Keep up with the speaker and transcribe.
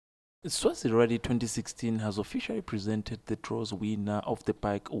Swazi Rally 2016 has officially presented the draw's winner of the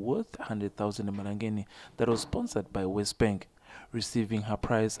bike worth 100,000 Malangeni that was sponsored by WesBank. Receiving her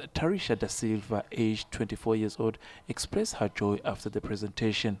prize, Talisah Da Silva, aged 24 years old, expressed her joy after the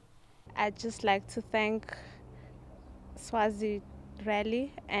presentation. I'd just like to thank Swazi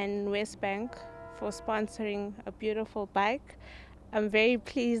Rally and WesBank for sponsoring a beautiful bike. I'm very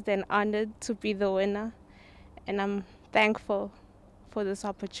pleased and honored to be the winner, and I'm thankful for this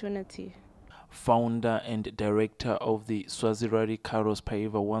opportunity. Founder and director of the Swazi Rally, Carlos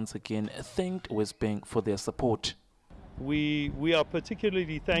Paiva, once again thanked WesBank for their support. We are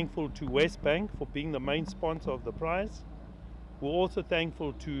particularly thankful to WesBank for being the main sponsor of the prize. We're also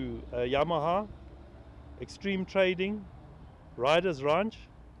thankful to Yamaha, Extreme Trading, Riders Ranch,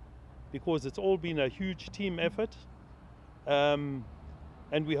 because it's all been a huge team effort.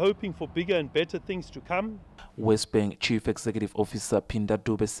 And we're hoping for bigger and better things to come. WesBank Chief Executive Officer Pinda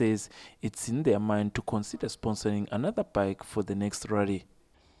Dube says it's in their mind to consider sponsoring another bike for the next rally.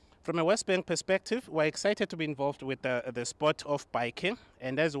 From a WesBank perspective, we're excited to be involved with the sport of biking.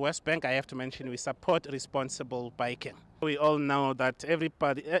 And as WesBank, I have to mention we support responsible biking. We all know that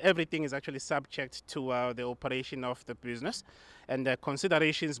everything is actually subject to the operation of the business, and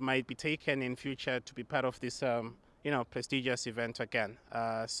considerations might be taken in future to be part of this prestigious event again.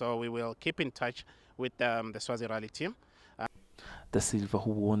 So we will keep in touch with the Swazi Rally team. Da Silva,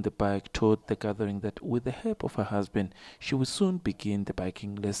 who won the bike, told the gathering that with the help of her husband, she will soon begin the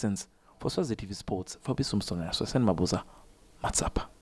biking lessons. For Swazi TV Sports, Fabi Sumsona, Matsapha.